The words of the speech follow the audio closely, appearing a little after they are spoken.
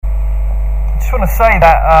just want to say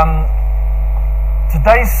that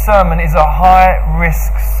today's sermon is a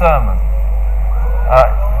high-risk sermon.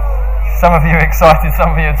 Some of you are excited,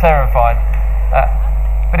 some of you are terrified.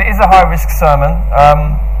 But it is a high-risk sermon.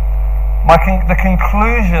 The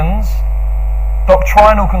conclusions,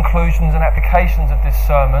 doctrinal conclusions and applications of this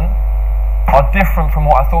sermon are different from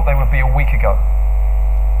what I thought they would be a week ago.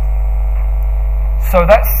 So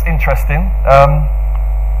that's interesting.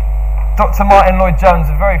 Dr. Martin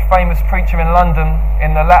Lloyd-Jones, a very famous preacher in London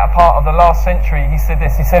in the latter part of the last century, he said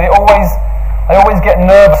this. He said, I always get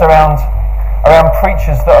nervous around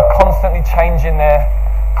preachers that are constantly changing their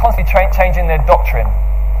doctrine.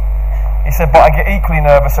 He said, but I get equally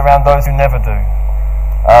nervous around those who never do.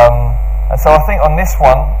 And so I think on this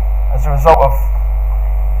one, as a result of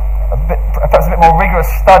perhaps a bit more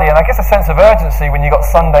rigorous study, and I guess a sense of urgency when you've got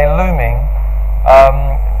Sunday looming,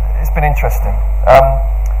 it's been interesting.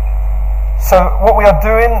 So what we are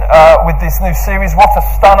doing with this new series, What a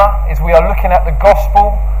Stunner, is we are looking at the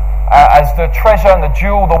gospel as the treasure and the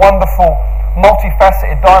jewel, the wonderful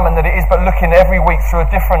multifaceted diamond that it is, but looking every week through a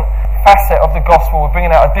different facet of the gospel. We're bringing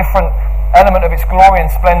out a different element of its glory and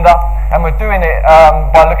splendour, and we're doing it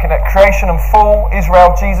by looking at creation and fall,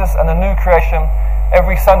 Israel, Jesus, and the new creation.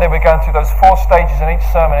 Every Sunday we're going through those 4 stages in each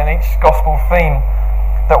sermon, in each gospel theme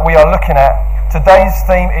that we are looking at. Today's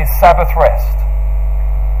theme is Sabbath rest.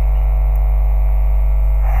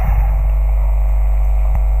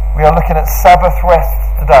 We are looking at Sabbath rest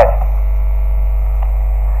today.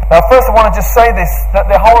 Now first I want to just say this, that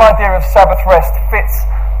the whole idea of Sabbath rest fits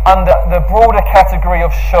under the broader category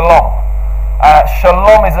of shalom.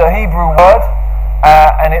 Shalom is a Hebrew word,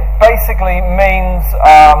 and it basically means,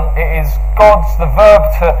 it is the verb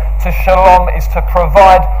to shalom is to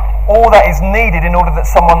provide all that is needed in order that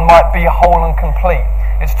someone might be whole and complete.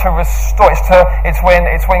 It's to restore. It's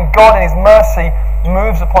when God in His mercy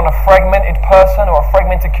moves upon a fragmented person or a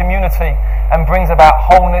fragmented community and brings about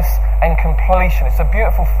wholeness and completion. It's a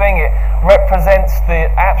beautiful thing. It represents the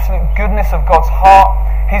absolute goodness of God's heart,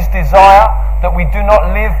 His desire that we do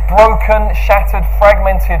not live broken, shattered,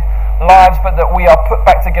 fragmented lives, but that we are put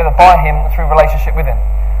back together by Him through relationship with Him.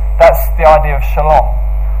 That's the idea of shalom.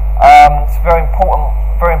 It's a very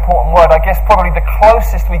important word. I guess probably the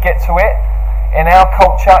closest we get to it in our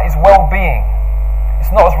culture is well-being.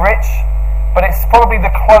 It's not as rich, but it's probably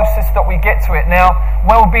the closest that we get to it. Now,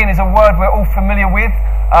 well-being is a word we're all familiar with.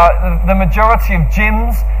 The majority of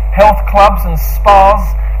gyms, health clubs and spas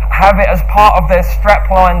have it as part of their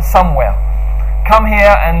strapline somewhere. Come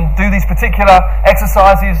here and do these particular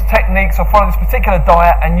exercises, techniques, or follow this particular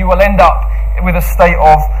diet, and you will end up with a state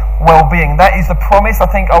of well-being. That is the promise. I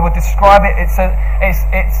think I would describe it.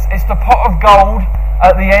 It's the pot of gold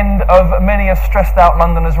at the end of many a stressed-out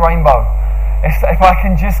Londoner's rainbow. If I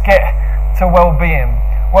can just get to well-being.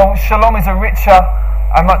 Well, shalom is a much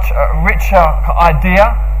richer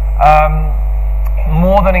idea,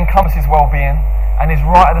 more than encompasses well-being, and is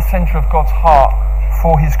right at the centre of God's heart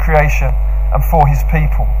for His creation and for His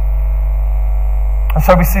people. And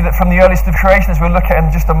so we see that from the earliest of creation, as we'll look at in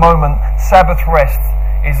just a moment, Sabbath rest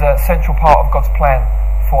is a central part of God's plan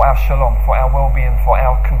for our shalom, for our well-being, for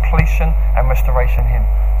our completion and restoration in Him.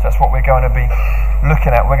 So that's what we're going to be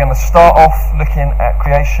looking at. We're going to start off looking at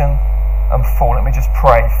creation and fall. Let me just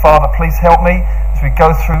pray. Father, please help me as we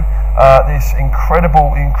go through these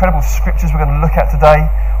incredible scriptures we're going to look at today,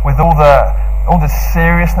 with all the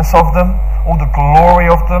seriousness of them, all the glory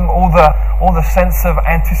of them, all the sense of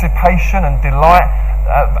anticipation and delight,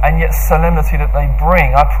 and yet solemnity that they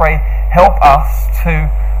bring. I pray, help us to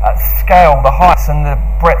scale the heights and the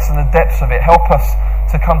breadths and the depths of it. Help us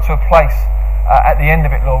to come to a place at the end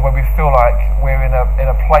of it, Lord, where we feel like we're in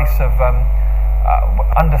a place of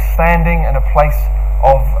understanding and a place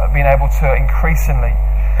of being able to increasingly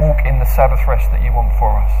walk in the Sabbath rest that you want for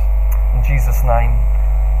us. In Jesus' name,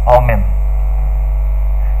 Amen.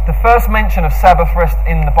 The first mention of Sabbath rest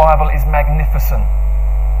in the Bible is magnificent.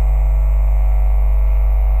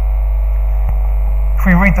 If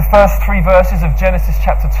we read the first 3 verses of Genesis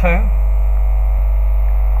chapter 2,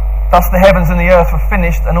 thus the heavens and the earth were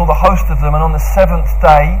finished, and all the host of them, and on the 7th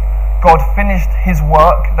day God finished His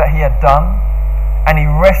work that He had done, and He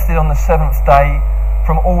rested on the 7th day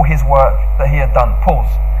from all His work that He had done. Pause.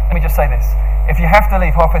 Let me just say this. If you have to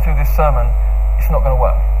leave halfway through this sermon, it's not going to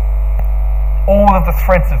work. All of the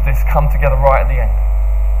threads of this come together right at the end.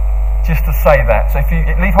 Just to say that. So if you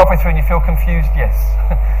leave halfway through and you feel confused, yes.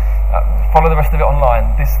 Follow the rest of it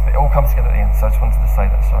online. It all comes together at the end. So I just wanted to say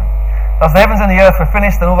that, sorry. Thus the heavens and the earth were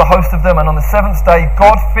finished, and all the host of them, and on the 7th day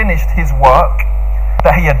God finished His work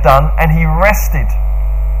that He had done, and He rested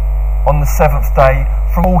on the 7th day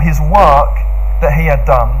from all His work that He had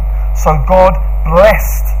done. So God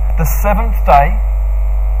blessed the seventh day,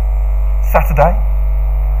 Saturday,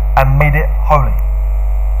 and made it holy.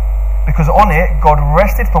 Because on it, God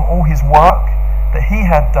rested from all his work that he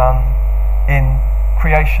had done in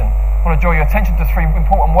creation. I want to draw your attention to three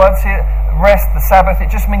important words here. Rest, the Sabbath, it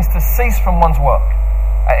just means to cease from one's work.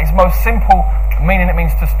 At its most simple meaning, it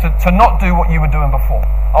means to not do what you were doing before.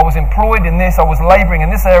 I was employed in this, I was labouring in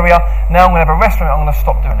this area, now I'm going to have a rest from it, I'm going to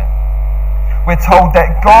stop doing it. We're told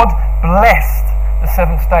that God blessed the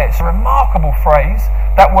seventh day. It's a remarkable phrase.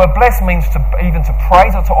 That word bless means to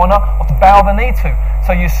praise or to honour or to bow the knee to.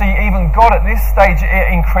 So you see even God at this stage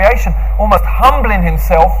in creation almost humbling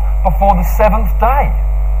himself before the seventh day.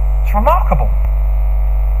 It's remarkable.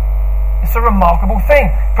 It's a remarkable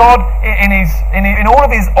thing. God in all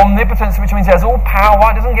of his omnipotence, which means he has all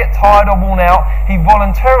power, doesn't get tired or worn out, he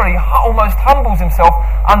voluntarily almost humbles himself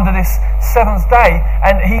under this seventh day,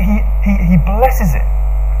 and he blesses it.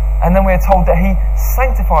 And then we're told that he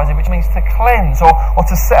sanctifies it, which means to cleanse or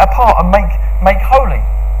to set apart and make holy.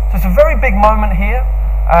 So it's a very big moment here.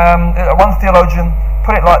 One theologian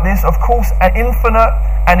put it like this: of course, an infinite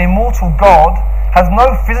and immortal God has no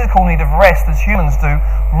physical need of rest as humans do.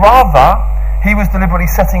 Rather, he was deliberately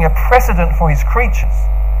setting a precedent for his creatures.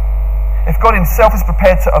 If God himself is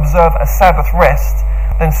prepared to observe a Sabbath rest,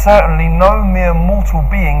 then certainly no mere mortal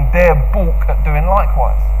being dare balk at doing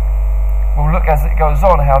likewise. We'll look as it goes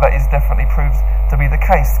on how that is definitely proves to be the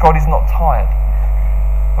case. God is not tired.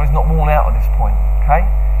 God is not worn out at this point. Okay?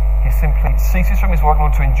 He simply ceases from his work in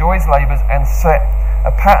order to enjoy his labours and set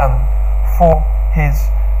a pattern for his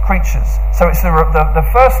creatures. So it's the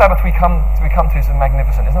first Sabbath we come to is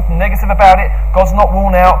magnificent. There's nothing negative about it. God's not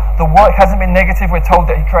worn out. The work hasn't been negative. We're told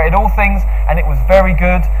that he created all things and it was very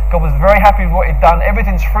good. God was very happy with what he'd done.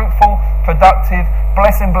 Everything's fruitful, productive,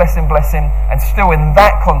 blessing, blessing, blessing. And still in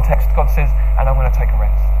that context, God says, and I'm going to take a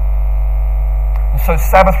rest. And so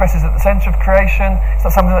Sabbath rest is at the centre of creation. It's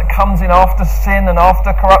not something that comes in after sin and after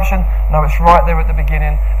corruption. No, it's right there at the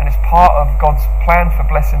beginning, and it's part of God's plan for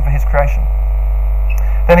blessing for his creation.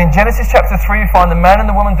 Then in Genesis chapter 3 we find the man and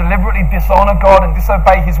the woman deliberately dishonour God and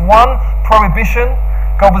disobey his one prohibition.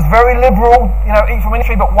 God was very liberal, eat from any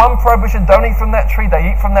tree, but one prohibition, don't eat from that tree.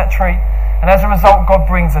 They eat from that tree. And as a result, God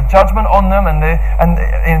brings a judgment on them. And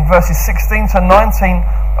in verses 16 to 19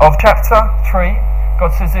 of chapter 3,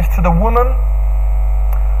 God says this to the woman.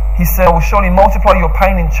 He said, I will surely multiply your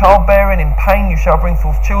pain in childbearing. In pain you shall bring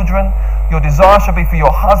forth children. Your desire shall be for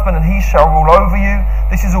your husband, and he shall rule over you.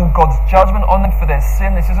 This is all God's judgment on them for their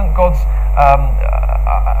sin. This isn't God's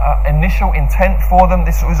initial intent for them.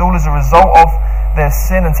 This was all as a result of their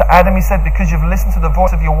sin. And to Adam he said, because you've listened to the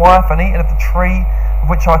voice of your wife and eaten of the tree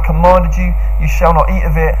of which I commanded you, you shall not eat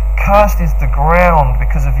of it. Cursed is the ground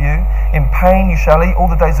because of you. In pain you shall eat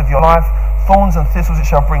all the days of your life. Thorns and thistles it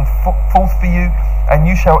shall bring forth for you, and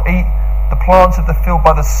you shall eat the plants of the field.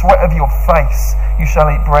 By the sweat of your face you shall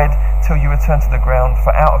eat bread till you return to the ground, for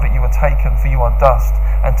out of it you were taken, for you are dust,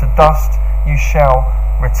 and to dust you shall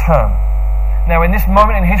return. Now in this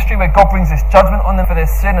moment in history where God brings this judgment on them for their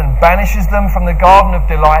sin and banishes them from the garden of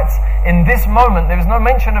delights, in this moment there is no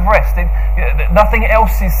mention of rest. Nothing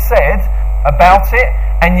else is said about it,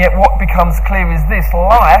 and yet what becomes clear is this: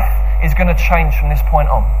 life is going to change from this point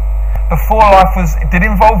on. Before, life did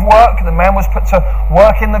involve work. The man was put to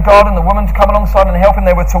work in the garden, the woman to come alongside and help him.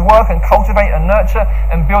 They were to work and cultivate and nurture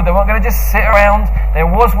and build. They weren't going to just sit around. There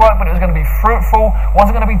was work, but it was going to be fruitful,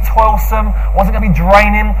 wasn't going to be toilsome, wasn't going to be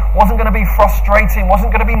draining, wasn't going to be frustrating,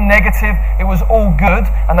 wasn't going to be negative. It was all good,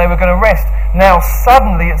 and they were going to rest. Now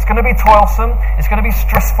suddenly it's going to be toilsome, it's going to be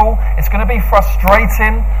stressful, it's going to be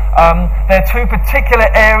frustrating. There are two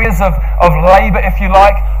particular areas of labour, if you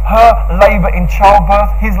like. Her labour in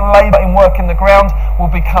childbirth, his labour in work in the ground will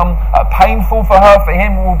become painful for her, for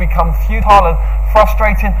him will become futile and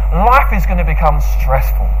frustrating. Life is going to become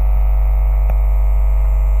stressful.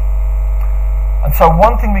 And so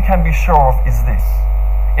one thing we can be sure of is this: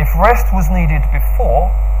 if rest was needed before,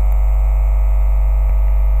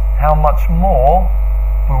 how much more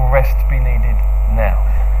will rest be needed now?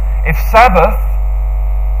 If Sabbath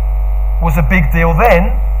was a big deal then,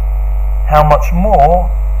 how much more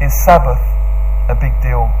is Sabbath a big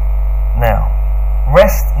deal now?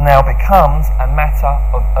 Rest now becomes a matter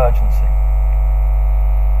of urgency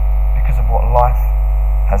because of what life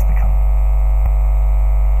has become.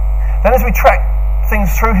 Then as we track things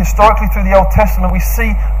through historically through the Old Testament, we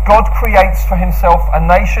see God creates for himself a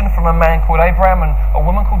nation from a man called Abraham and a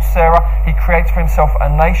woman called Sarah. He creates for himself a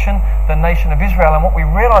nation, the nation of Israel. And what we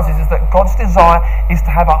realise is that God's desire is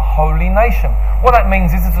to have a holy nation. What that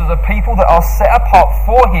means is there's a people that are set apart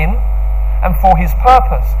for him, and for his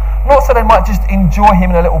purpose. Not so they might just enjoy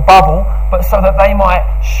him in a little bubble, but so that they might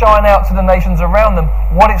shine out to the nations around them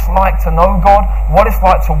what it's like to know God, what it's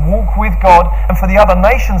like to walk with God, and for the other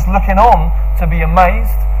nations looking on to be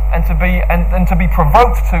amazed and to be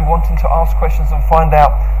provoked to wanting to ask questions and find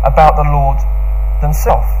out about the Lord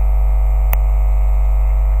themselves.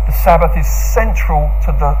 The Sabbath is central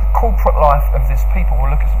to the corporate life of this people.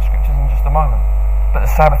 We'll look at some scriptures in just a moment. But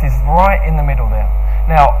the Sabbath is right in the middle there.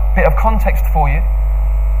 Now, bit of context for you.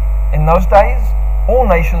 In those days, all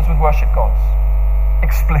nations would worship gods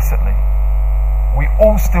explicitly. We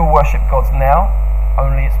all still worship gods now,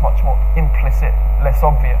 only it's much more implicit, less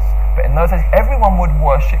obvious. But in those days, everyone would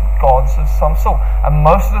worship gods of some sort. And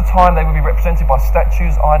most of the time, they would be represented by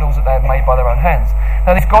statues, idols that they had made by their own hands.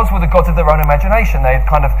 Now, these gods were the gods of their own imagination. They had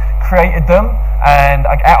kind of created them, and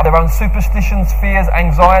out of their own superstitions, fears,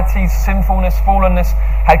 anxieties, sinfulness, fallenness,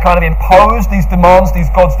 had kind of imposed these demands these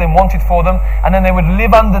gods then wanted for them, and then they would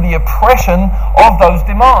live under the oppression of those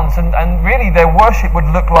demands. And really, their worship would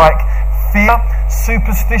look like fear,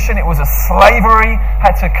 superstition. It was a slavery,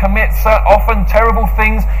 had to commit often terrible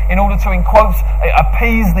things in order to, in quotes,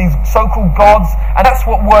 appease these so-called gods. And that's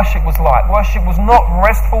what worship was like. Worship was not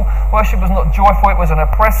restful, worship was not joyful, it was an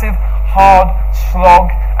oppressive, hard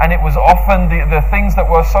slog, and it was often the things that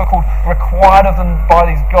were so-called required of them by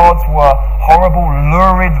these gods were horrible,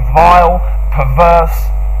 lurid, vile, perverse,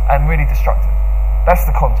 and really destructive. That's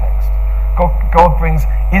the context. God brings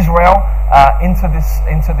Israel into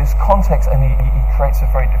this context, and he creates a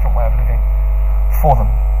very different way of living for them.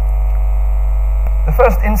 The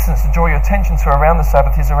first instance to draw your attention to around the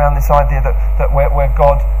Sabbath is around this idea that where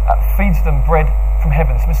God feeds them bread from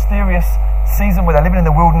heaven. This mysterious season where they're living in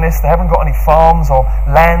the wilderness, they haven't got any farms or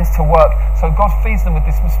lands to work, so God feeds them with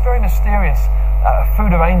this very mysterious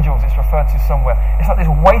food of angels, it's referred to somewhere. It's like this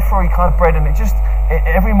wafery kind of bread, and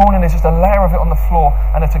every morning there's just a layer of it on the floor,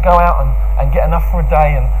 and they're to go out and get enough for a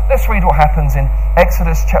day. And let's read what happens in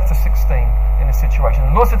Exodus chapter 16 in this situation.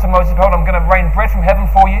 The Lord said to Moses, "Behold, I'm going to rain bread from heaven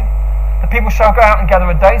for you. The people shall go out and gather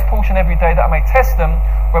a day's portion every day, that I may test them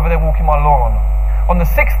whether they walk in my law or not. On the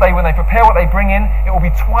sixth day, when they prepare what they bring in, it will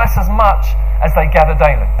be twice as much as they gather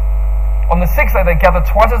daily. On the sixth day they gathered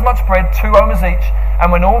twice as much bread, 2 omers each,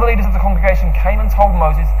 and when all the leaders of the congregation came and told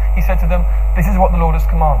Moses, he said to them, 'This is what the Lord has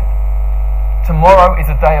commanded. Tomorrow is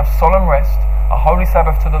a day of solemn rest, a holy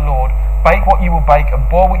Sabbath to the Lord. Bake what you will bake and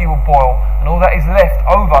boil what you will boil, and all that is left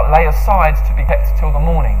over lay aside to be kept till the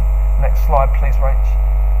morning.'" Next slide, please, Rach.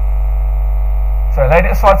 So they laid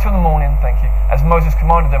it aside till the morning, thank you, as Moses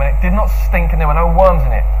commanded them, and it did not stink and there were no worms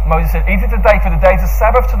in it. Moses said, "Eat it today, for the day is a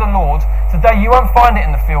Sabbath to the Lord. Today you won't find it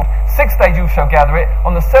in the field. 6 days you shall gather it.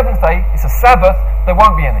 On the 7th day, it's a Sabbath, there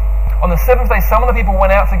won't be any." On the 7th day, some of the people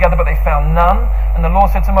went out together, but they found none. And the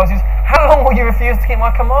Lord said to Moses, "How long will you refuse to keep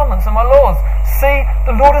my commandments and my laws? See,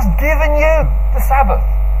 the Lord has given you the Sabbath.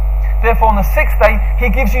 Therefore, on the 6th day, he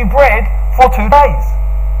gives you bread for 2 days.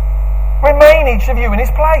 Remain each of you in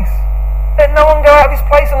his place. Let no one go out of his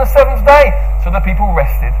place on the 7th day." So the people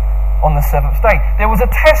rested on the 7th day. There was a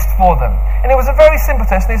test for them, and it was a very simple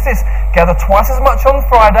test. And it's this: gather twice as much on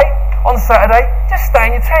Friday. On Saturday, just stay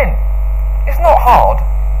in your tent. It's not hard.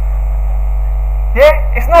 Yeah?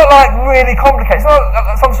 It's not like really complicated. It's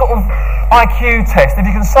not some sort of IQ test. If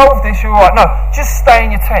you can solve this, you're all right. No, just stay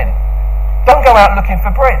in your tent. Don't go out looking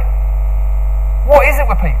for bread. What is it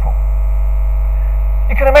with people?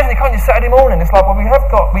 You can imagine it, can't you? Saturday morning, it's like, well, we have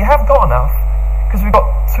got enough, because we got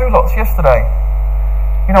 2 lots yesterday.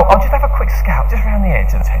 You know, I'll just have a quick scout just around the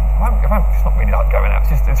edge of the tent. It's not really like going out.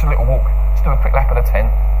 It's a little walk. Just do a quick lap of the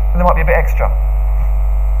tent, and there might be a bit extra.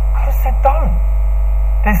 God has said, don't.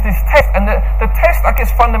 There's this test, and the test, I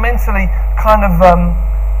guess, fundamentally kind of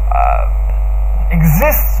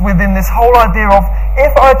exists within this whole idea of,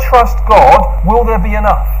 if I trust God, will there be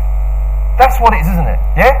enough? That's what it is, isn't it?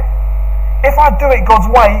 Yeah? If I do it God's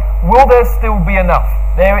way, will there still be enough?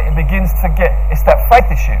 There it begins to get, it's that faith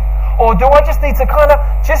issue. Or do I just need to kind of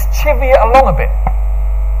just chivvy it along a bit?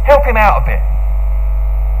 Help him out a bit?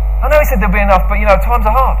 I know he said there'll be enough, but times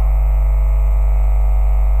are hard.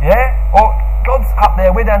 Yeah? Or God's up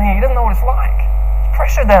there, we're down here, he doesn't know what it's like. There's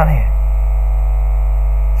pressure down here.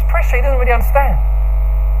 It's pressure, he doesn't really understand.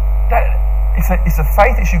 It's a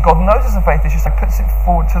faith issue. God knows it's a faith issue, so he puts it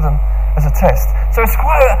forward to them as a test. So it's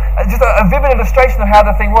quite just a vivid illustration of how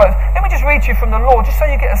the thing works. Let me just read to you from the law, just so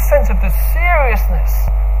you get a sense of the seriousness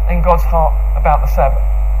in God's heart about the Sabbath.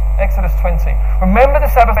 Exodus 20. "Remember the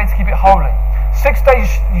Sabbath day to keep it holy. 6 days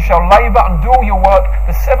you shall labour and do all your work.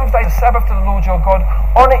 The 7th day is the Sabbath to the Lord your God.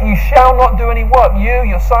 On it you shall not do any work. You,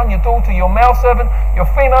 your son, your daughter, your male servant, your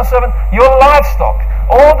female servant, your livestock,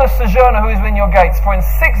 all the sojourner who is within your gates. For in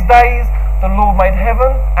 6 days the Lord made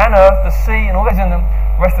heaven and earth, the sea, and all that is in them,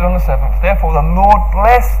 rested on the 7th. Therefore the Lord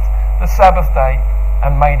blessed the Sabbath day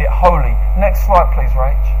and made it holy. Next slide, please,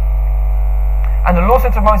 Rach. And the Lord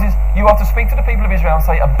said to Moses, you are to speak to the people of Israel and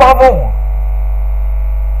say, above all,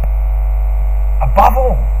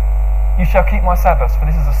 you shall keep my Sabbaths, for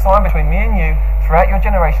this is a sign between me and you throughout your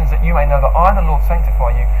generations, that you may know that I, the Lord,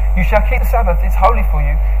 sanctify you. You shall keep the Sabbath, it's holy for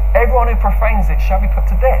you. Everyone who profanes it shall be put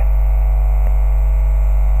to death.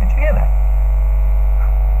 Did you hear that?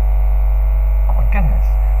 Oh my goodness.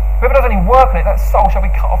 Whoever does any work on it, that soul shall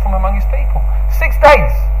be cut off from among his people. 6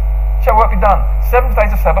 days shall work be done. 7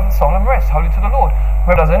 days of Sabbath and solemn rest, holy to the Lord.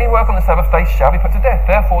 Whoever does any work on the Sabbath day shall be put to death.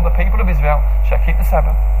 Therefore the people of Israel shall keep the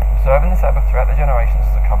Sabbath, observing the Sabbath throughout their generations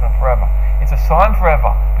as a covenant forever. It's a sign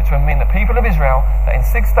forever between me and the people of Israel that in 6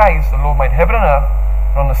 days the Lord made heaven and earth,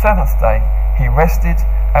 and on the 7th day he rested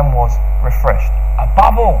and was refreshed.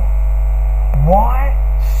 Above all, why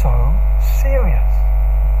so serious?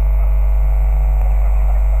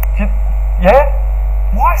 Yeah?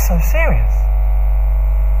 Why so serious?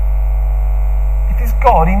 If he's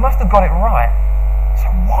God, he must have got it right. So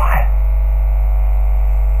why?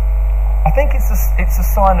 I think it's a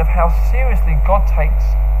sign of how seriously God takes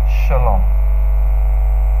shalom.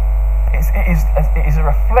 It is a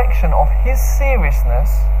reflection of his seriousness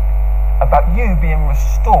about you being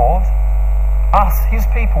restored, us, his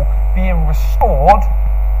people, being restored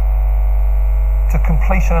to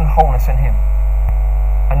completion and wholeness in him,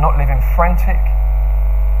 and not living frantic,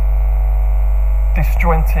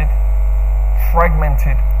 disjointed,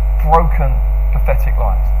 fragmented, broken, pathetic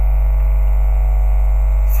lives.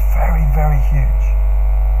 It's very, very huge.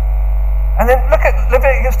 And then look at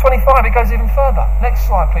Leviticus 25, it goes even further. Next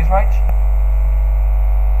slide, please, Rach.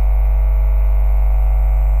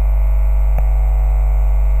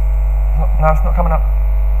 No, it's not coming up.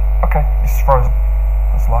 Okay, it's frozen.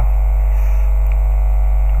 That's life.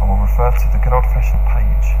 I will refer to the good old-fashioned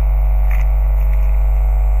page.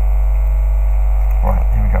 Right,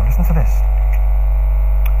 here we go. Listen to this.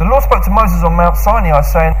 The Lord spoke to Moses on Mount Sinai,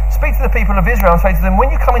 saying, speak to the people of Israel and say to them, when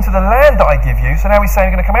you come into the land that I give you, so now he's saying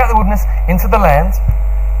you're going to come out of the wilderness into the land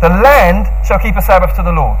shall keep a Sabbath to the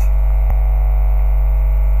Lord.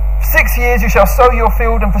 6 years you shall sow your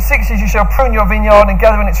field, and for 6 years you shall prune your vineyard and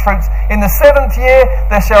gather in its fruits. In the 7th year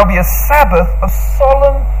there shall be a Sabbath of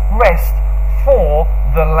solemn rest for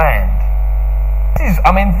the land. This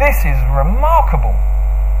is remarkable.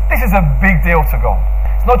 This is a big deal to God.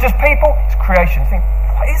 It's not just people, it's creation. You think,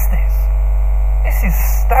 what is this? This is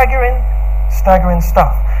staggering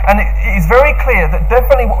stuff. And it is very clear that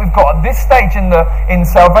definitely what we've got at this stage in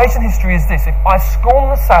salvation history is this. If I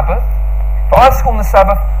scorn the Sabbath,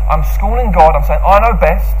 I'm scorning God. I'm saying, I know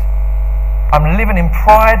best. I'm living in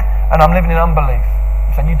pride and I'm living in unbelief.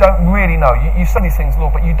 I'm saying, you don't really know. You say these things,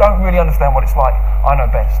 Lord, but you don't really understand what it's like. I know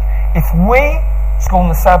best. If we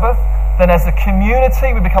scorn the Sabbath, then as a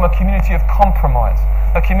community, we become a community of compromise.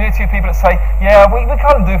 A community of people that say, yeah, we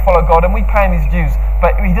kind of do follow God and we pay him his dues,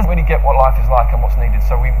 but he doesn't really get what life is like and what's needed,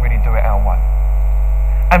 so we really do it our way.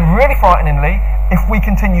 And really frighteningly, if we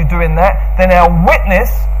continue doing that, then our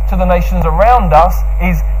witness to the nations around us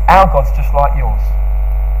is our God's just like yours.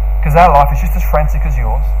 Because our life is just as frantic as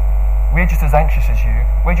yours. We're just as anxious as you.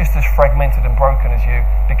 We're just as fragmented and broken as you.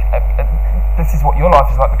 This is what your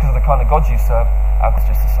life is like because of the kind of God you serve. Our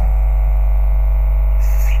God's just the same.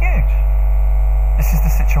 This is huge. This is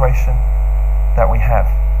the situation that we have.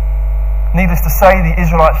 Needless to say, the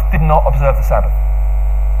Israelites did not observe the Sabbath.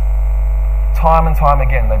 Time and time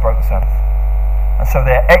again they broke the Sabbath. And so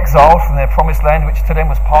they're exiled from their promised land, which to them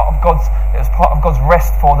was part of God's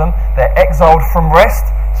rest for them. They're exiled from rest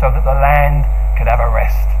so that the land could have a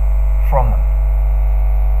rest from them.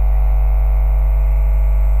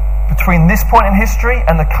 Between this point in history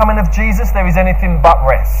and the coming of Jesus, there is anything but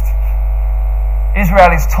rest.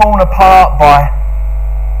 Israel is torn apart by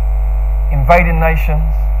invading nations.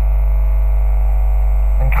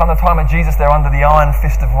 And come the time of Jesus, they're under the iron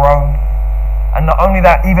fist of Rome. And not only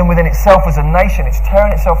that, even within itself as a nation, it's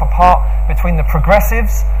tearing itself apart between the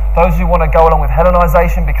progressives, those who want to go along with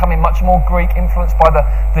Hellenization, becoming much more Greek, influenced by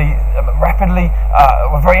the rapidly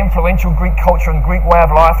very influential Greek culture and Greek way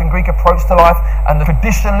of life and Greek approach to life, and the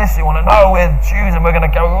traditionalists who want to know we're Jews and we're going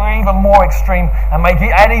to go even more extreme and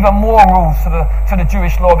add even more rules to the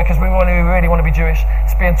Jewish law because we really want to be Jewish.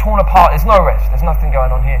 It's being torn apart. There's no rest. There's nothing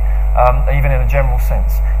going on here, even in a general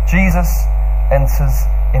sense. Jesus enters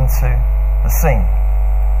into the scene.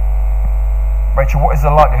 Rachel, what is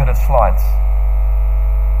the likelihood of slides?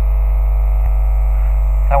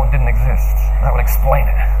 That one didn't exist. That would explain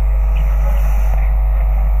it.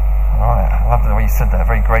 Alright, I love the way you said that,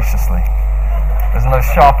 very graciously. There's no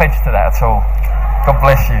sharp edge to that at all. God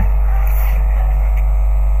bless you.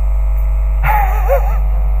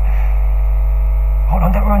 Hold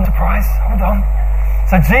on, don't ruin the surprise. Hold on.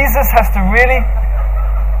 So Jesus has to really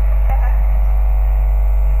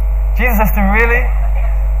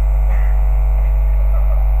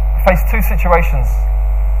face two situations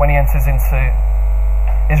when he enters into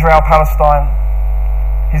Israel, Palestine.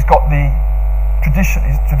 He's got the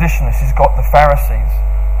traditionalists, he's got the Pharisees,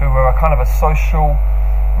 who were a kind of a social,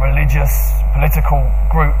 religious, political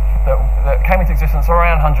group that came into existence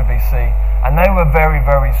around 100 BC, and they were very,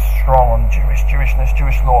 very strong on Jewishness,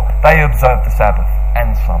 Jewish law. They observed the Sabbath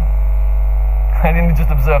and some. They didn't just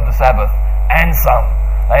observe the Sabbath and some.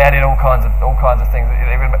 They added all kinds of things.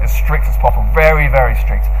 They were as strict as possible, very, very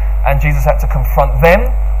strict. And Jesus had to confront them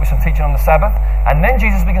with some teaching on the Sabbath. And then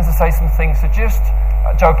Jesus begins to say some things to just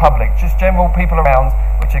Joe Public, just general people around,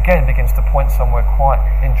 which again begins to point somewhere quite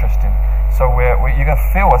interesting. So you're going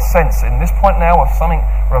to feel a sense in this point now of something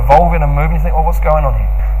revolving and moving. You think, what's going on here?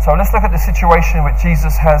 So let's look at the situation which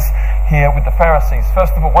Jesus has here with the Pharisees.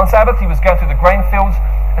 First of all, one Sabbath he was going through the grain fields.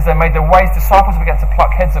 As they made their way, his disciples began to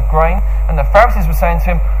pluck heads of grain, and the Pharisees were saying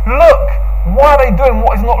to him, "Look, why are they doing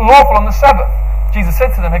what is not lawful on the Sabbath?" Jesus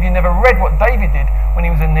said to them, "Have you never read what David did when he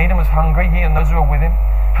was in need and was hungry, he and those who were with him?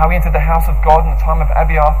 How he entered the house of God in the time of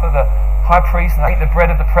Abiathar, the high priest, and ate the bread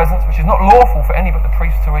of the presence, which is not lawful for any but the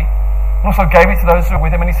priest to eat, and also gave it to those who were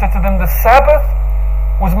with him. And he said to them, the Sabbath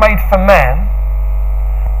was made for man,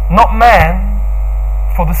 not man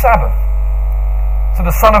for the Sabbath. So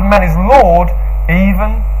the Son of Man is Lord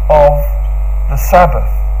even of the Sabbath."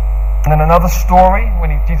 And then another story, when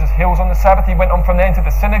Jesus heals on the Sabbath, he went on from there into the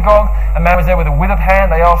synagogue. A man was there with a withered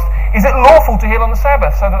hand. They asked, "Is it lawful to heal on the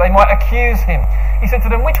Sabbath?" so that they might accuse him. He said to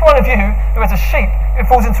them, "Which one of you who has a sheep, if it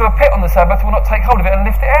falls into a pit on the Sabbath, will not take hold of it and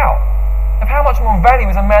lift it out? Of how much more value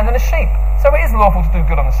is a man than a sheep? So it is lawful to do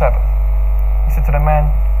good on the Sabbath." He said to the man,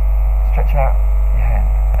 "Stretch out your hand."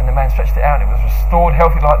 And the man stretched it out, and it was restored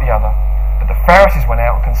healthy like the other. But the Pharisees went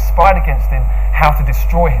out and conspired against him how to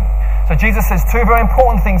destroy him. So Jesus says two very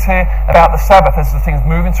important things here about the Sabbath as the things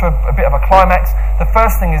move into a bit of a climax. The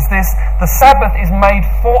first thing is this: the Sabbath is made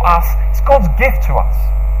for us. It's God's gift to us.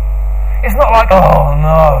 It's not like, oh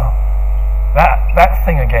no, that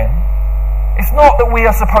thing again. It's not that we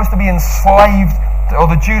are supposed to be enslaved, or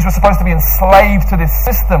the Jews were supposed to be enslaved to this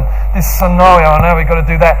system, this scenario. I know we've got to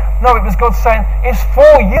do that. No, it was God saying, it's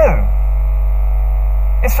for you.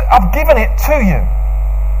 I've given it to you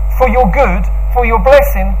for your good, for your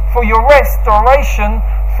blessing, for your restoration,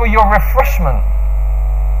 for your refreshment.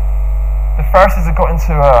 The Pharisees had got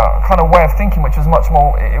into a kind of way of thinking which was much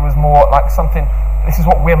more, it was more like something, this is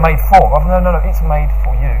what we're made for. No, it's made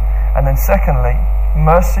for you. And then secondly,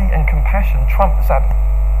 mercy and compassion trump the Sabbath.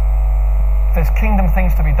 There's kingdom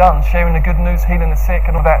things to be done, sharing the good news, healing the sick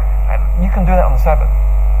and all that. And you can do that on the Sabbath.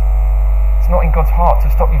 It's not in God's heart to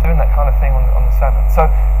stop you doing that kind of thing on the Sabbath. So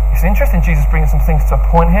it's interesting, Jesus bringing some things to a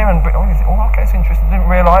point here, and you think, oh, okay, it's interesting. Didn't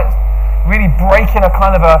realise. Really breaking a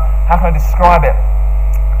kind of a, how can I describe it?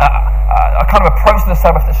 A kind of approach to the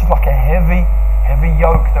Sabbath that's just like a heavy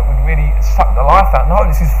yoke that would really suck the life out. No,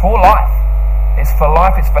 this is for life. It's for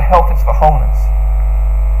life, it's for health, it's for wholeness.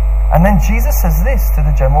 And then Jesus says this to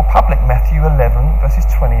the general public, Matthew 11, verses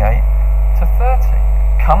 28 to 30.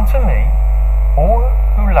 "Come to me, all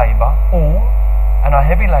who labour, and are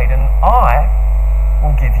heavy laden, I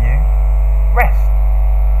will give you rest."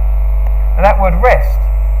 Now that word rest,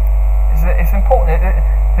 it's important.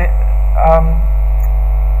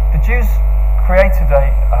 The Jews created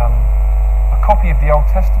a copy of the Old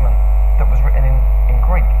Testament that was written in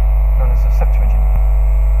Greek, known as the Septuagint.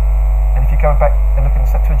 And if you go back and look in the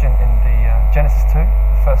Septuagint in the Genesis 2,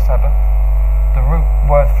 the first Sabbath, the root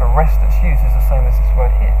word for rest that's used is the same as this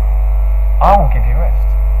word here. I will give you rest.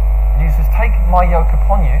 Jesus says, "Take my yoke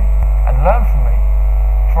upon you and learn from me,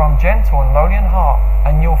 for I'm gentle and lowly in heart,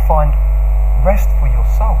 and you'll find rest for your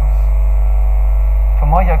souls. For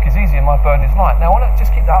my yoke is easy and my burden is light." Now I want to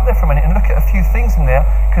just keep that up there for a minute and look at a few things in there,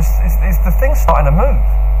 because it's the things starting to move.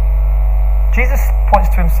 Jesus points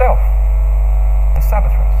to himself, the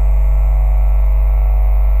Sabbath rest.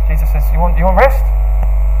 Jesus says, you want rest?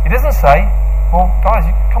 He doesn't say, well, guys,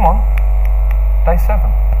 come on, day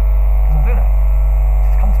 7. He doesn't do that.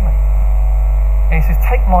 He says, "Come to me." And he says,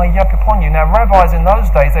 "Take my yoke upon you." Now, rabbis in those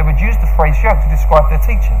days, they would use the phrase yoke to describe their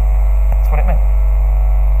teaching. That's what it meant.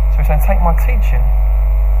 So he's saying, "Take my teaching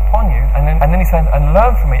upon you," and then he's saying, "And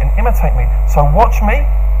learn from me and imitate me. So watch me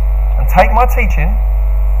and take my teaching,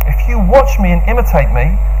 if you watch me and imitate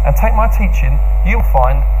me and take my teaching, you'll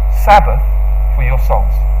find Sabbath for your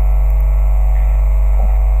souls.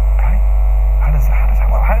 Okay? How does that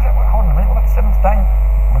work? Hold on a minute. What about the seventh day?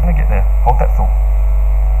 We're going to get there. Hold that thought.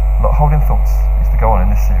 A lot of holding thoughts is to go on in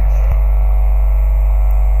this series.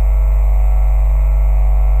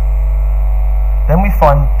 Then we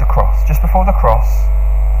find the cross. Just before the cross,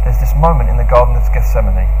 there's this moment in the Garden of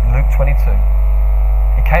Gethsemane, Luke 22.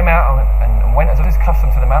 He came out and went, as it is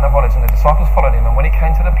custom, to the Mount of Olives, and the disciples followed him. And when he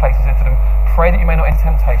came to the place, he said to them, "Pray that you may not enter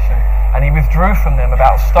temptation." And he withdrew from them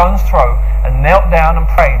about a stone's throw and knelt down and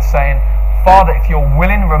prayed, saying, "Father, if you're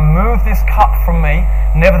willing, remove this cup from me.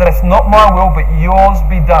 Nevertheless, not my will, but yours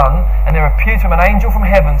be done." And there appeared to him an angel from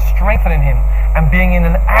heaven, strengthening him, and being in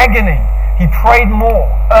an agony, he prayed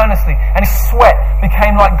more earnestly, and his sweat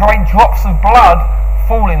became like great drops of blood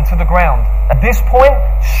falling to the ground. At this point,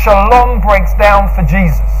 shalom breaks down for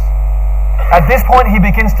Jesus. At this point, he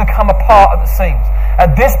begins to come apart at the seams.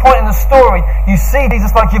 At this point in the story, you see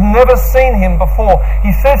Jesus like you've never seen him before.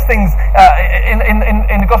 He says things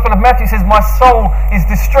in the Gospel of Matthew. He says, "My soul is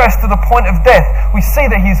distressed to the point of death." We see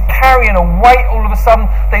that he's carrying a weight all of a sudden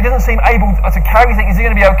that he doesn't seem able to carry. You think, is he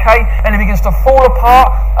going to be okay? And he begins to fall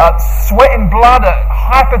apart, sweating blood,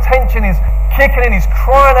 hypertension is kicking in. He's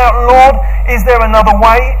crying out, "Lord, is there another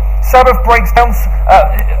way?" Sabbath breaks down.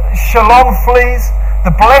 Shalom flees.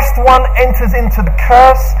 The blessed one enters into the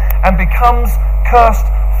curse and becomes cursed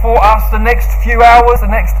for us. The next few hours, the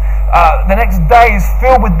next day is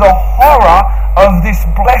filled with the horror of this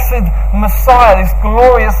blessed Messiah, this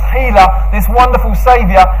glorious healer, this wonderful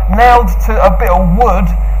Saviour, nailed to a bit of wood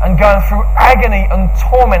and going through agony and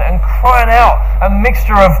torment and crying out, a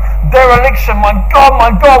mixture of dereliction, my God,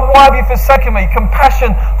 why have you forsaken me?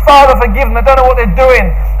 Compassion, Father, forgive them, I don't know what they're doing.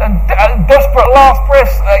 And desperate last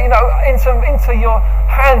breaths, into your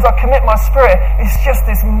hands I commit my spirit. It's just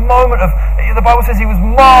this moment of, the Bible says he was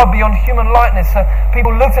marred beyond human likeness.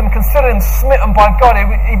 People looked at him, considered him smitten by God.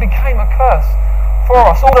 He became a curse for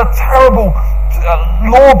us. All the terrible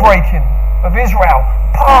law breaking of Israel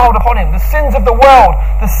piled upon him. The sins of the world,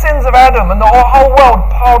 the sins of Adam, and the whole world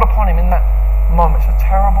piled upon him in that moment. It's a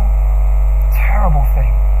terrible, terrible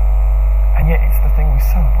thing. And yet it's the thing we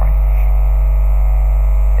celebrate.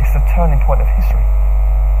 It's the turning point of history.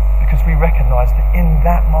 Because we recognise that in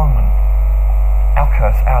that moment, our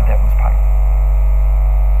curse, our debt was paid.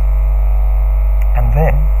 And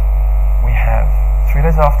then we have, 3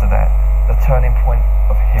 days after that, the turning point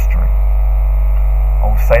of history. I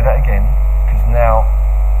will say that again, because now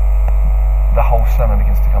the whole sermon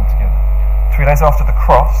begins to come together. 3 days after the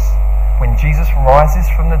cross, when Jesus rises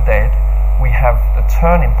from the dead, we have the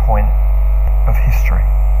turning point of history.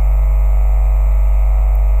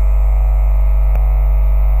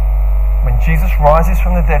 When Jesus rises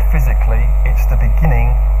from the dead physically, it's the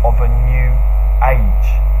beginning of a new age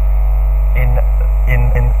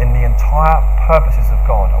in the entire purposes of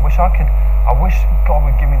God. I wish God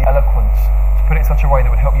would give me the eloquence to put it in such a way that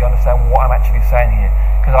would help you understand what I'm actually saying here.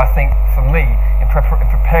 Because I think for me, in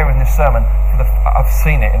preparing this sermon, I've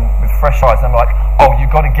seen it with fresh eyes, and I'm like, oh,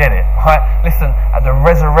 you've got to get it, right? Listen, at the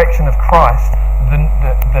resurrection of Christ,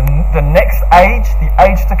 the next age, the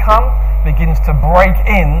age to come, begins to break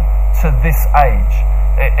in to this age.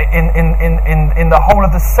 In the whole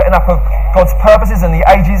of the setting up of God's purposes and the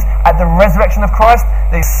ages at the resurrection of Christ,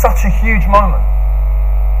 there's such a huge moment.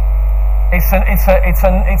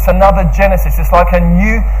 It's another Genesis. It's like a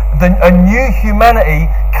new humanity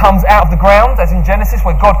comes out of the ground, as in Genesis,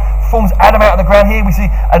 where God forms Adam out of the ground. Here we see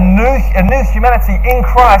a new humanity in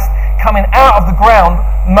Christ coming out of the ground,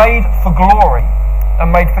 made for glory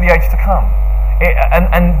and made for the age to come.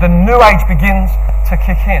 And the new age begins to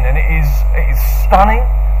kick in, and it is stunning.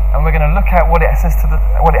 And we're going to look at what it has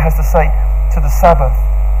to say to the Sabbath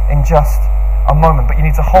in just a moment. But you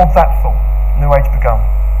need to hold that thought. New age begun.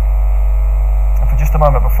 And for just a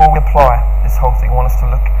moment, before we apply this whole thing, I want us to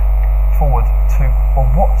look forward to, well,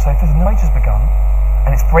 what? So if there's a new age has begun,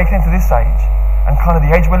 and it's breaking into this age, and kind of the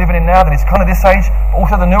age we're living in now, then it's kind of this age, but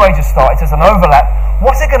also the new age has started. There's an overlap.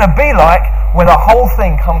 What's it going to be like when the whole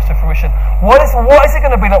thing comes to fruition? What is it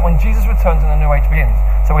going to be like when Jesus returns and the new age begins?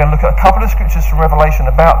 So we're going to look at a couple of scriptures from Revelation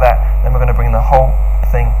about that, then we're going to bring the whole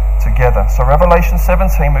thing together. So Revelation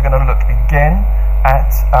 17, we're going to look again at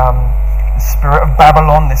the spirit of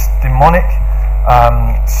Babylon, this demonic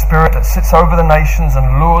spirit that sits over the nations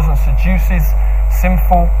and lures and seduces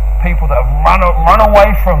sinful people that have run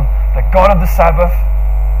away from the God of the Sabbath,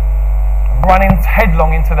 running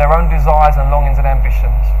headlong into their own desires and longings and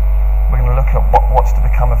ambitions. We're going to look at what's to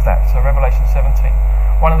become of that. So Revelation 17.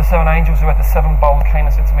 One of the 7 angels who had the 7 bowls came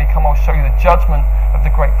and said to me, "Come, I'll show you the judgment of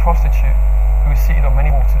the great prostitute who is seated on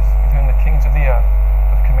many waters, with whom the kings of the earth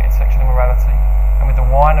have committed sexual immorality, and with the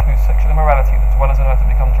wine of whose sexual immorality the dwellers on earth have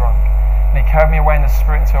become drunk." And he carried me away in the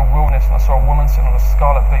spirit into a wilderness, and I saw a woman sitting on a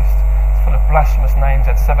scarlet beast, full of blasphemous names,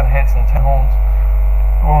 had 7 heads and 10 horns.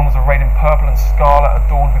 The woman was arrayed in purple and scarlet,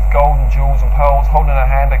 adorned with gold and jewels and pearls, holding in her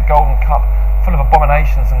hand a golden cup full of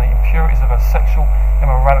abominations and the impurities of her sexual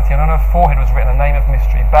immorality. And on her forehead was written a name of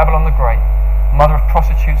mystery, Babylon the Great, mother of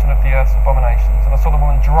prostitutes and of the earth's abominations. And I saw the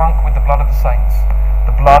woman drunk with the blood of the saints,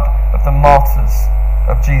 the blood of the martyrs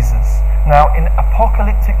of Jesus. Now, in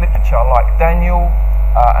apocalyptic literature like Daniel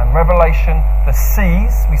and Revelation, the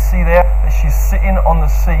seas, we see there that she's sitting on the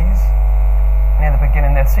seas. Near the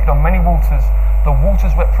beginning, they're seated on many waters. The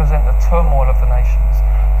waters represent the turmoil of the nations.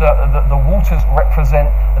 The waters represent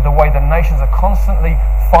the way the nations are constantly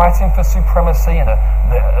fighting for supremacy, and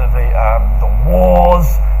the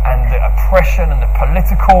wars and the oppression and the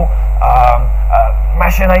political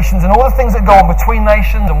machinations and all the things that go on between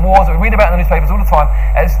nations and wars that we read about in the newspapers all the time.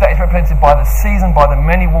 That is represented by the seas and by the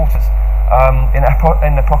many waters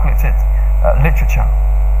in apocalyptic literature.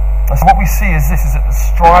 And so what we see is this, is that the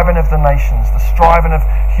striving of the nations, the striving of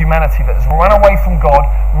humanity that has run away from God,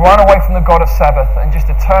 run away from the God of Sabbath, and just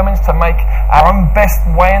determines to make our own best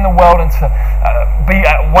way in the world and to be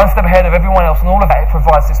one step ahead of everyone else. And all of that, it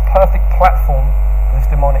provides this perfect platform for this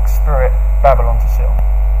demonic spirit, Babylon, to sit on.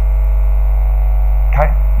 Okay?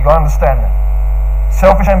 You've got to understand that.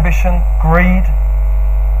 Selfish ambition, greed,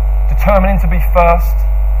 determining to be first,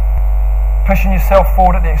 pushing yourself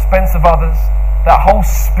forward at the expense of others, that whole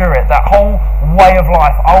spirit, that whole way of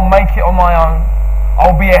life. I'll make it on my own.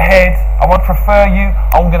 I'll be ahead. I won't prefer you.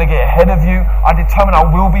 I'm going to get ahead of you. I determine I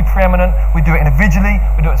will be preeminent. We do it individually.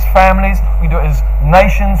 We do it as families. We do it as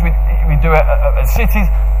nations. We do it as cities.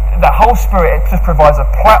 That whole spirit, it just provides a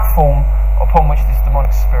platform upon which this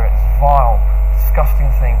demonic spirit, this vile, disgusting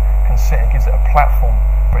thing, can sit. It gives it a platform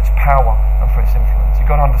for its power and for its influence. You've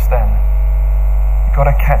got to understand that. You've got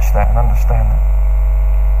to catch that and understand that.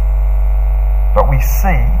 But we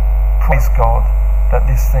see, praise God, that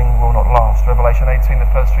this thing will not last. Revelation 18, the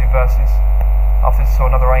first 3 verses. After this, saw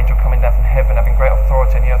another angel coming down from heaven, having great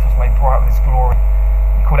authority, and the earth was made bright with his glory.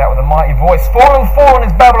 He called out with a mighty voice, "Fallen, fallen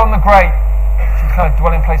is Babylon the Great! She's become a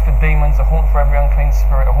dwelling place for demons, a haunt for every unclean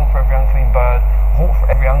spirit, a haunt for every unclean bird, a haunt for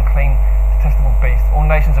every unclean, detestable beast. All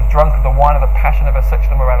nations have drunk of the wine of the passion of her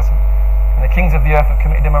sexual immorality. And the kings of the earth have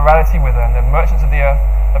committed immorality with her, and the merchants of the earth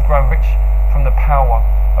have grown rich from the power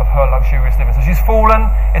of her luxurious living." So she's fallen,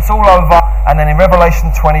 it's all over. And then in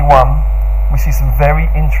Revelation 21, we see some very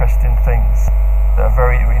interesting things that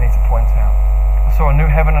we need to point out. I saw a new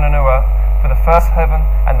heaven and a new earth, for the first heaven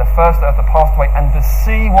and the first earth had passed away, and the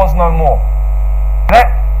sea was no more.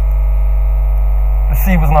 The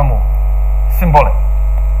sea was no more. Symbolic.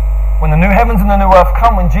 When the new heavens and the new earth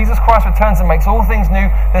come, when Jesus Christ returns and makes all things new,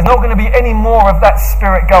 there's not going to be any more of that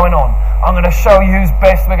spirit going on. I'm going to show you who's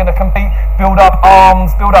best, we're going to compete, build up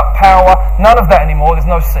arms, build up power. None of that anymore, there's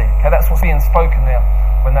no sea. Okay, that's what's being spoken there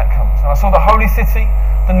when that comes. And I saw the holy city,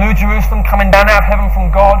 the new Jerusalem, coming down out of heaven from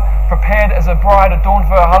God, prepared as a bride adorned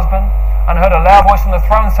for her husband, and I heard a loud voice from the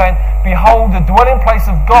throne saying, "Behold, the dwelling place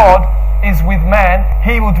of God is with man.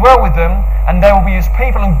 He will dwell with them, and they will be his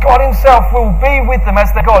people, and God himself will be with them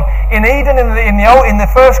as their God." In Eden, in the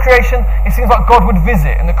first creation, it seems like God would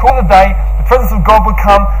visit. In the cool of the day, the presence of God would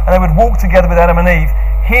come, and they would walk together with Adam and Eve.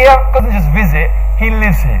 Here, God doesn't just visit, he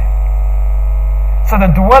lives here. So the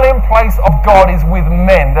dwelling place of God is with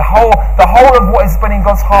men. The whole of what has been in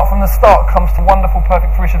God's heart from the start comes to wonderful,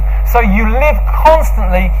 perfect fruition. So you live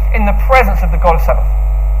constantly in the presence of the God of Sabbath.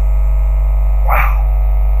 Wow.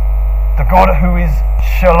 The God who is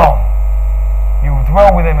Shalom. You will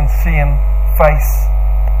dwell with him and see him face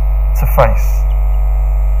to face.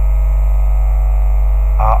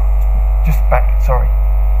 Just back, sorry.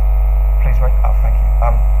 Please wait. Oh, thank you.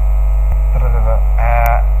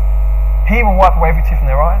 He will wipe away every tear from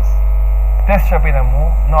their eyes. Death shall be no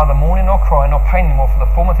more, neither mourning nor crying nor pain anymore, for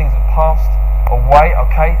the former things have passed away.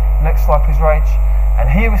 Okay, next slide please, Rach. And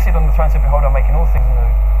he who sits on the throne said, "Behold, I'm making all things new."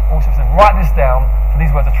 Also said, "Write this down, for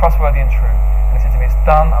these words are trustworthy and true." And he said to me, "It's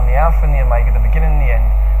done. I'm the Alpha and the Omega, the beginning and the end.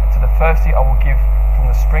 And to the thirsty I will give from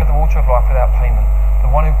the spring of the water of life without payment. The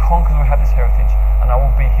one who conquers will have this heritage, and I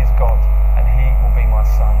will be his God, and he will be my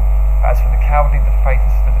son. As for the cowardly, the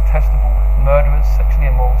faithless, the detestable, murderers, sexually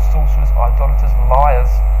immoral, sorcerers, idolaters, liars,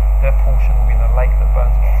 their portion will be in the lake that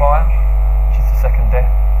burns with fire, which is the second death."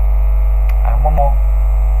 And one more,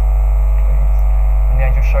 please. And the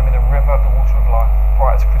angel showed me the river of the water of life,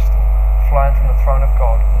 bright as crystal, flowing from the throne of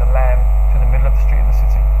God and the Lamb to the middle of the street of the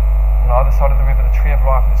city. On either side of the river, the tree of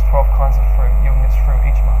life with its 12 kinds of fruit, yielding its fruit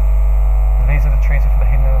each month. And these are the trees for the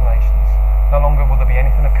hidden of the nations. No longer will there be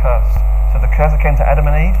anything accursed. So the curse that came to Adam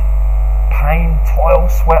and Eve, pain, toil,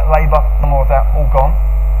 sweat, labour, no more of that, all gone.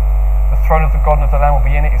 The throne of the God and of the Lamb will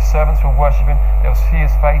be in it. His servants will worship him. They will see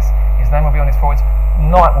his face. His name will be on his foreheads.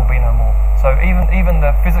 Night will be no more. So even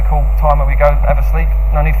the physical time when we go have a sleep,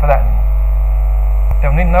 no need for that anymore.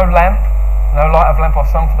 They'll need no lamp, no light of lamp or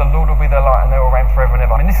sun, for the Lord will be their light, and they will reign forever and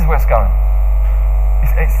ever. I mean, this is where it's going.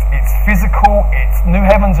 It's physical, it's new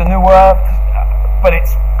heavens and new earth, but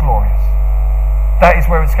it's glorious. That is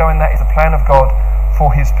where it's going. That is the plan of God for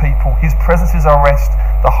his people. His presence is our rest.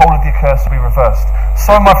 The whole of the curse will be reversed.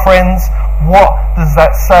 So, my friends, what does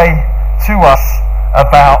that say to us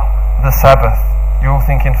about the Sabbath? You're all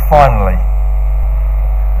thinking, finally.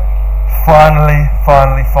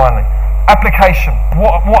 Application.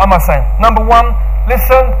 What am I saying? Number one,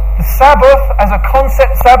 listen, the Sabbath as a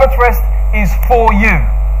concept, Sabbath rest, is for you.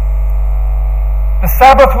 The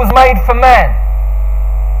Sabbath was made for man,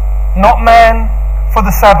 not man for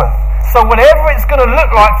the Sabbath. So whatever it's going to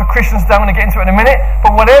look like for Christians, I'm going to get into it in a minute,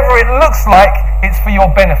 but whatever it looks like, it's for your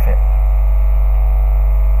benefit.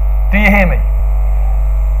 Do you hear me?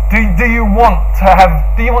 Do you want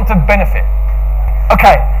to benefit?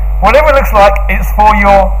 Okay, whatever it looks like, it's for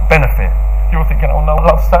your benefit. You're thinking, oh no, I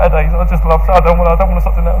love Saturdays. I don't want to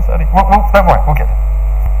stop doing that on Saturday. Well, don't worry, we'll get there.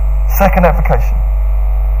 Second application.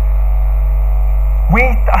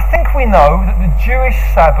 I think we know that the Jewish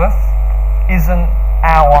Sabbath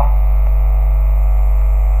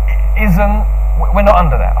we're not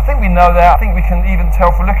under that. I think we know that. I think we can even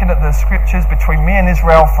tell from looking at the scriptures between me and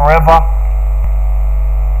Israel forever.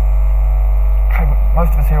 Okay,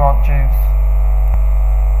 most of us here aren't Jews.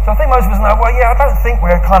 So I think most of us know, well, yeah, I don't think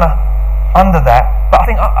we're kind of under that, but I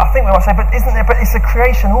think we might say, but isn't there? But it's a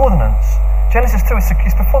creation ordinance. Genesis 2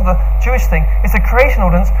 it's before the Jewish thing. It's a creation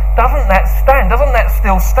ordinance. Doesn't that stand? Doesn't that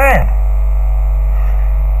still stand?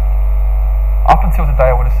 Up until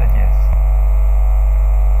today, I would have said yes.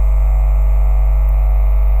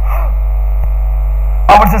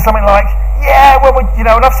 I would have said something like, yeah, well,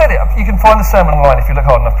 and I've said it. You can find the sermon online if you look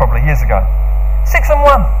hard enough, probably years ago. 6 and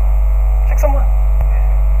 1. 6 and 1.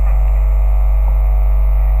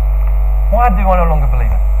 Why do I no longer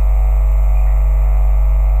believe it?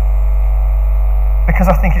 Because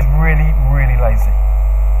I think it's really, really lazy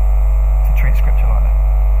to treat scripture like that.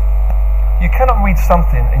 You cannot read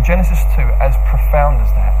something in Genesis 2 as profound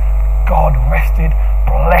as that. God rested,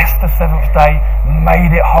 blessed the seventh day,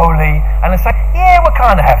 made it holy, and then say, yeah, we'll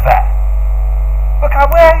kind of have that. But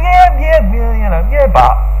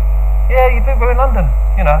you do, we're in London,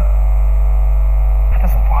 That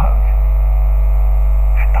doesn't work.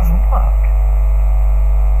 That doesn't work.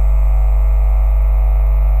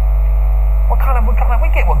 We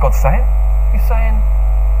get what God's saying. He's saying,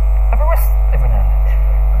 have a rest every now and then.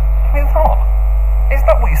 He's not. It's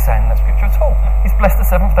not what he's saying in that scripture at all. He's blessed the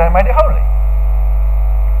seventh day and made it holy.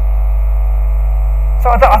 So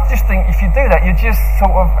I just think if you do that, you're just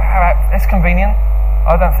sort of, it's convenient.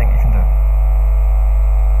 I don't think you can do it.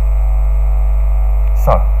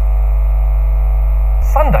 So,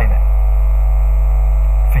 Sunday then.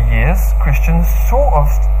 For years, Christians sort of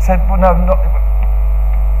said, well, no,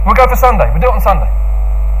 we'll go for Sunday. We'll do it on Sunday.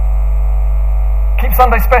 Keep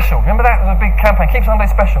Sunday special. Remember that? It was a big campaign. Keep Sunday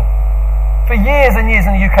special. For years and years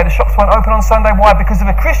in the UK, the shops weren't open on Sunday. Why? Because of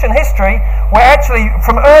a Christian history where actually,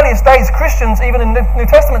 from earliest days, Christians, even in the New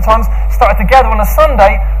Testament times, started to gather on a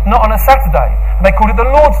Sunday, not on a Saturday. And they called it the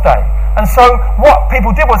Lord's Day. And so what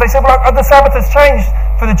people did was they said, well, the Sabbath has changed.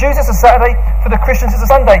 For the Jews, it's a Saturday. For the Christians, it's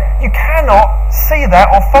a Sunday. You cannot see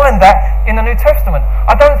that or find that in the New Testament.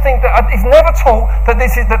 I don't think that it's never taught that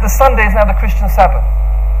the Sunday is now the Christian Sabbath.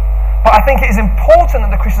 But I think it is important that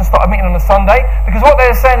the Christians start meeting on a Sunday, because what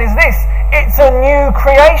they're saying is this: it's a new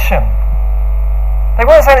creation. They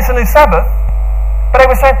weren't saying it's a new Sabbath, but they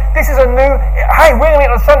were saying this is a new. Hey, we're going to meet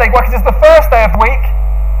on a Sunday. Why? Because it's the first day of the week.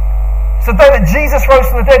 It's the day that Jesus rose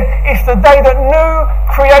from the dead. It's the day that new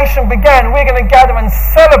creation began. We're going to gather and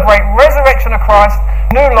celebrate resurrection of Christ,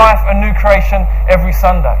 new life and new creation every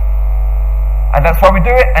Sunday. And that's why we do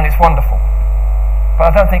it, and it's wonderful. But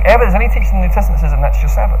I don't think ever there's any teaching in the New Testament that says that that's your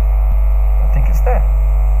Sabbath. I think it's there.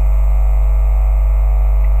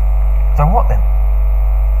 So what then?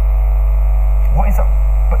 What is up?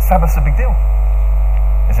 But Sabbath's a big deal.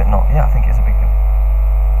 Is it not? Yeah, I think it is a big deal.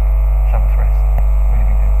 Sabbath rest. Really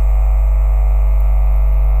big deal.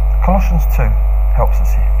 Colossians 2 helps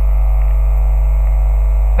us here.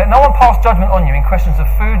 Let no one pass judgment on you in questions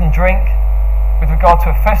of food and drink with regard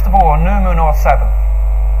to a festival or a new moon or a Sabbath.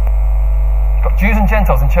 got Jews and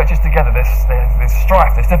Gentiles in churches together, there's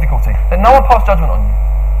strife, there's difficulty. Let no one pass judgment on you.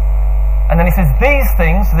 And then he says, these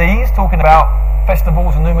things, talking about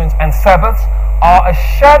festivals and new moons and Sabbaths, are a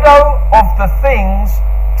shadow of the things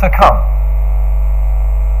to come.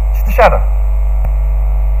 Just a shadow.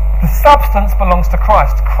 The substance belongs to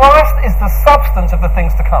Christ. Christ is the substance of the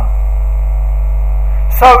things to come.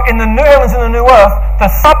 So in the new heavens and the new earth, the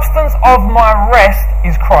substance of my rest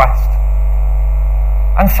is Christ.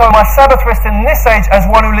 And so my Sabbath rest in this age as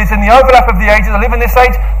one who lives in the overlap of the ages. I live in this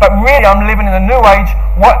age, but really I'm living in the new age.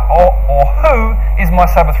 What or who is my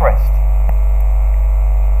Sabbath rest?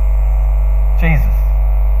 Jesus.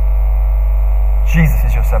 Jesus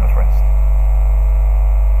is your Sabbath rest.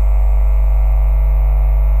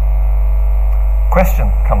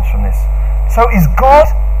 Question comes from this. So is God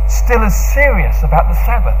still as serious about the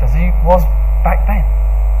Sabbath as he was back then?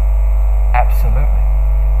 Absolutely.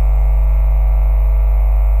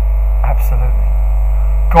 Absolutely.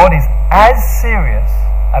 God is as serious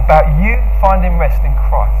about you finding rest in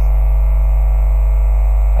Christ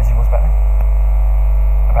as he was back then.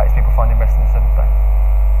 About his people finding rest in the seventh day.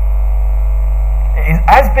 It is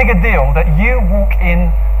as big a deal that you walk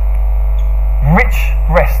in rich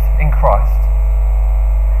rest in Christ.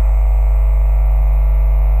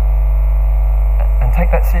 And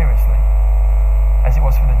take that seriously, as it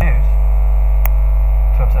was for the Jews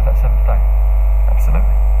to observe that seventh day.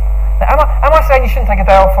 Absolutely. Now, am I saying you shouldn't take a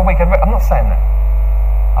day off for a week? I'm not saying that.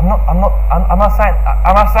 I'm not saying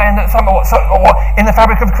that in the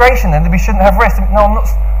fabric of creation then that we shouldn't have rest. No,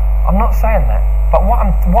 I'm not saying that. But what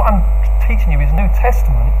I'm teaching you is New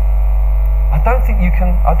Testament. I don't think it's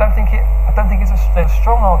a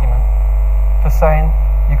strong argument for saying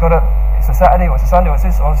you've got to. It's a Saturday, or it's a Sunday, or it's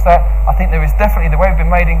this, or it's that. I think there is definitely the way we've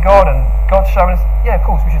been made in God, and God's showing us, yeah, of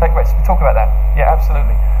course, we should take rest. We talk about that. Yeah,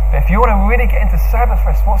 absolutely. But if you want to really get into Sabbath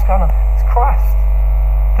rest, what's going on? It's Christ.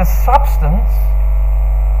 The substance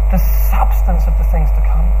of the things to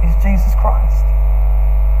come is Jesus Christ.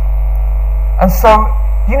 And so,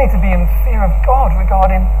 you need to be in fear of God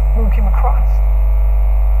regarding walking with Christ.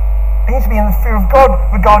 You need to be in the fear of God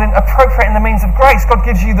regarding appropriating the means of grace. God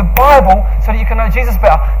gives you the Bible so that you can know Jesus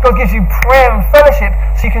better. God gives you prayer and fellowship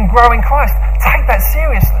so you can grow in Christ. Take that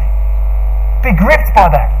seriously. Be gripped by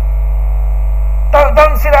that.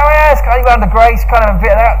 Don't sit there, are you under grace, kind of a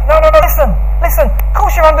bit of that. No, listen. Of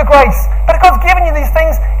course you're under grace. But God's given you these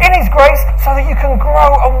things in his grace so that you can grow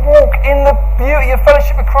and walk in the beauty of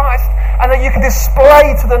fellowship with Christ, and that you can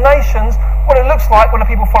display to the nations what it looks like when the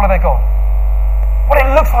people follow their God. What it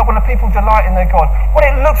looks like when the people delight in their God. What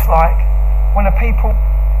it looks like when the people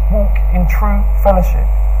walk in true fellowship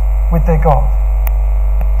with their God.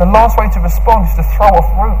 The last way to respond is to throw off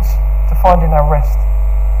roots to finding our rest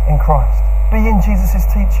in Christ. Be in Jesus'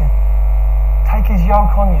 teaching. Take his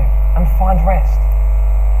yoke on you and find rest.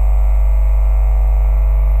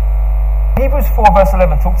 Hebrews 4 verse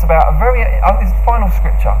 11 talks about it's final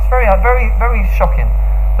scripture. It's very, very shocking.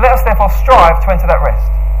 Let us therefore strive to enter that rest.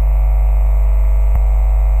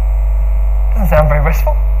 Doesn't sound very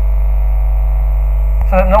restful.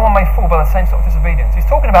 So that no one may fall by the same sort of disobedience. He's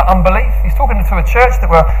talking about unbelief. He's talking to a church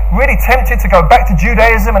that were really tempted to go back to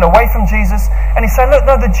Judaism and away from Jesus. And he's saying, look,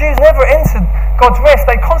 no, the Jews never entered God's rest.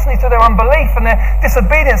 They constantly, through their unbelief and their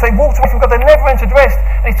disobedience, they walked away from God. They never entered rest.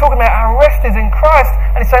 And he's talking about our rest is in Christ.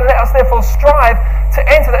 And he's saying, let us therefore strive to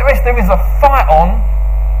enter that rest. There is a fight on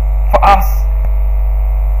for us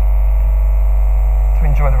to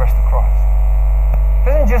enjoy the rest of Christ.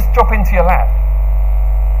 It doesn't just drop into your lap.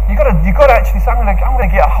 You've got to actually say, I'm going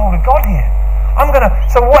to get a hold of God here.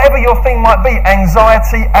 So whatever your thing might be,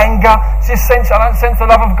 anxiety, anger, just I don't sense the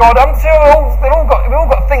love of God. We've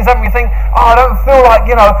all got things, haven't we? You think, I don't feel like,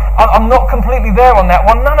 I'm not completely there on that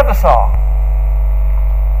one. None of us are.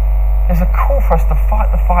 There's a call for us to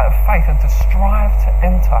fight the fight of faith and to strive to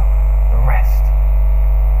enter the rest.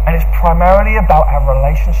 And it's primarily about our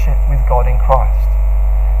relationship with God in Christ.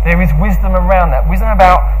 There is wisdom around that. Wisdom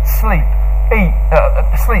about sleep,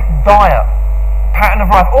 diet, pattern of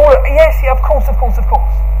life. Of course.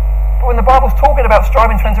 But when the Bible's talking about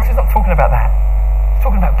striving to enter, it's not talking about that. It's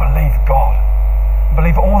talking about believe God.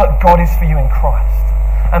 Believe all that God is for you in Christ.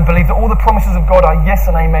 And believe that all the promises of God are yes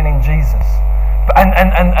and amen in Jesus.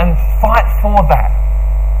 And fight for that.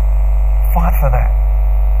 Fight for that.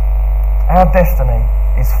 Our destiny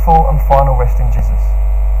is full and final rest in Jesus.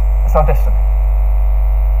 That's our destiny.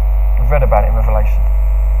 We've read about it in Revelation.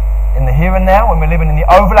 In the here and now, when we're living in the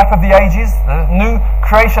overlap of the ages, the new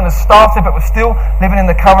creation has started, but we're still living in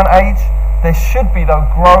the current age, there should be, though,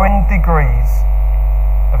 growing degrees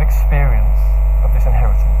of experience of this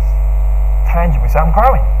inheritance. Tangibly, so I'm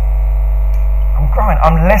growing.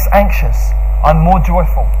 I'm less anxious. I'm more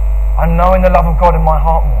joyful. I'm knowing the love of God in my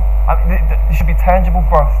heart more. There should be tangible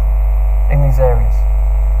growth in these areas.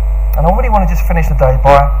 And I really want to just finish the day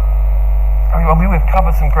by, we've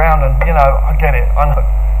covered some ground, and I get it. I know.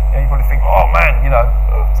 You probably think, oh man,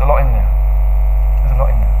 there's a lot in there. There's a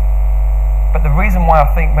lot in there. But the reason why I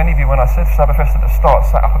think many of you, when I said Sabbath rest at the start,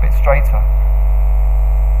 sat up a bit straighter,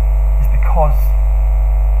 is because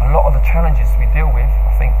a lot of the challenges we deal with,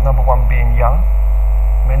 I think number one being young,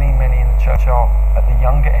 many in the church are at the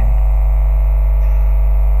younger end,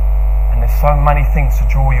 and there's so many things to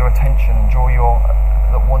draw your attention and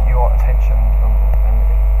that want your attention, and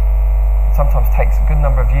it sometimes takes a good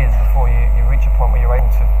number of years before you reach a point where you're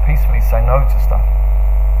able to peacefully say no to stuff.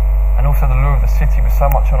 And also the lure of the city with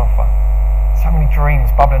so much on offer, so many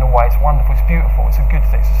dreams bubbling away. It's wonderful, it's beautiful, it's a good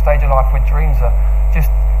thing. It's a stage of life where dreams are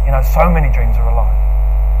just, so many dreams are alive.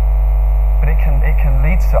 But it can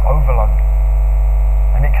lead to overload,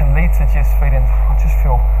 and it can lead to just feeling, I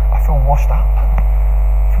feel washed up, I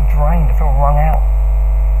feel drained, I feel wrung out.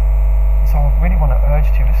 So I really want to urge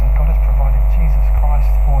you, listen, God has provided Jesus Christ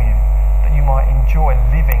for you, that you might enjoy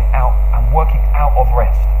living out and working out of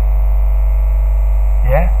rest.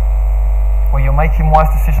 Yeah? Where you're making wise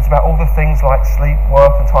decisions about all the things like sleep,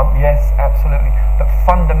 work and time. Yes, absolutely. But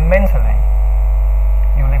fundamentally,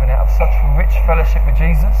 you're living out of such rich fellowship with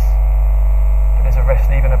Jesus that there's a rest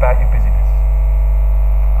even about your busyness.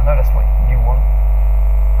 I know that's what you want,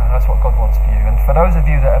 and that's what God wants for you. And for those of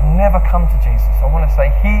you that have never come to Jesus, I want to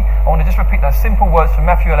say I want to just repeat those simple words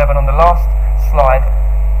from Matthew 11 on the last slide.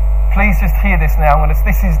 Please just hear this now.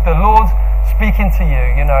 This is the Lord speaking to you.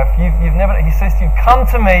 If you've never, He says to you, come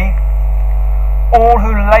to me, all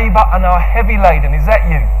who labour and are heavy laden. Is that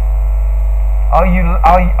you? Are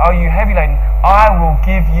you heavy laden? I will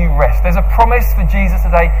give you rest. There's a promise for Jesus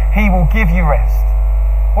today. He will give you rest.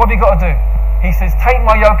 What have you got to do? He says, take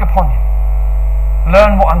my yoke upon you.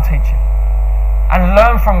 Learn what I'm teaching. And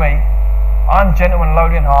learn from me. I'm gentle and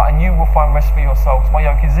lowly in heart, and you will find rest for your souls. My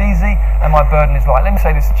yoke is easy and my burden is light. Let me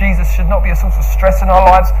say this. Jesus should not be a source of stress in our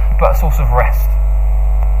lives, but a source of rest.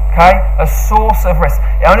 Okay? A source of rest.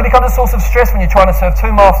 It only becomes a source of stress when you're trying to serve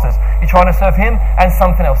two masters. You're trying to serve Him and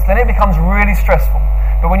something else. Then it becomes really stressful.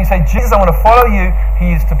 But when you say, Jesus, I want to follow you,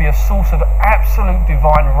 He is to be a source of absolute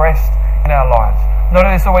divine rest in our lives. Not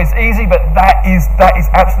that it's always easy, but that is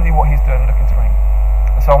absolutely what He's doing, looking to bring.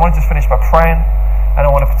 And so I want to just finish by praying, and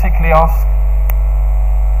I want to particularly ask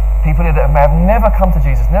people that may have never come to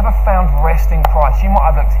Jesus, never found rest in Christ. You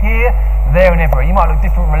might have looked here, there and everywhere. You might look at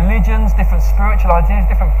different religions, different spiritual ideas,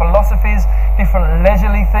 different philosophies, different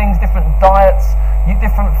leisurely things, different diets,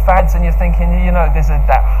 different fads, and you're thinking, there's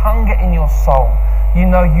that hunger in your soul. You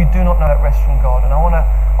do not know that rest from God. And I want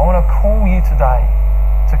to call you today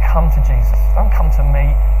to come to Jesus. Don't come to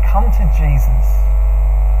me, come to Jesus.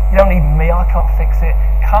 You don't need me, I can't fix it.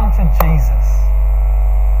 Come to Jesus.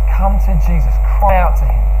 Come to Jesus. Cry out to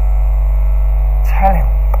Him. Tell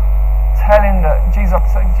him that, Jesus,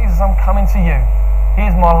 I'm coming to you.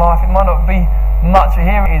 Here's my life. It might not be much.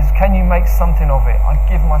 Here it is. Can you make something of it? I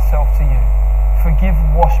give myself to you. Forgive,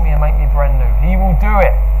 wash me, and make me brand new. He will do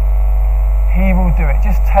it. He will do it.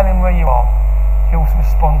 Just tell Him where you are. He'll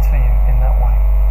respond to you in that way.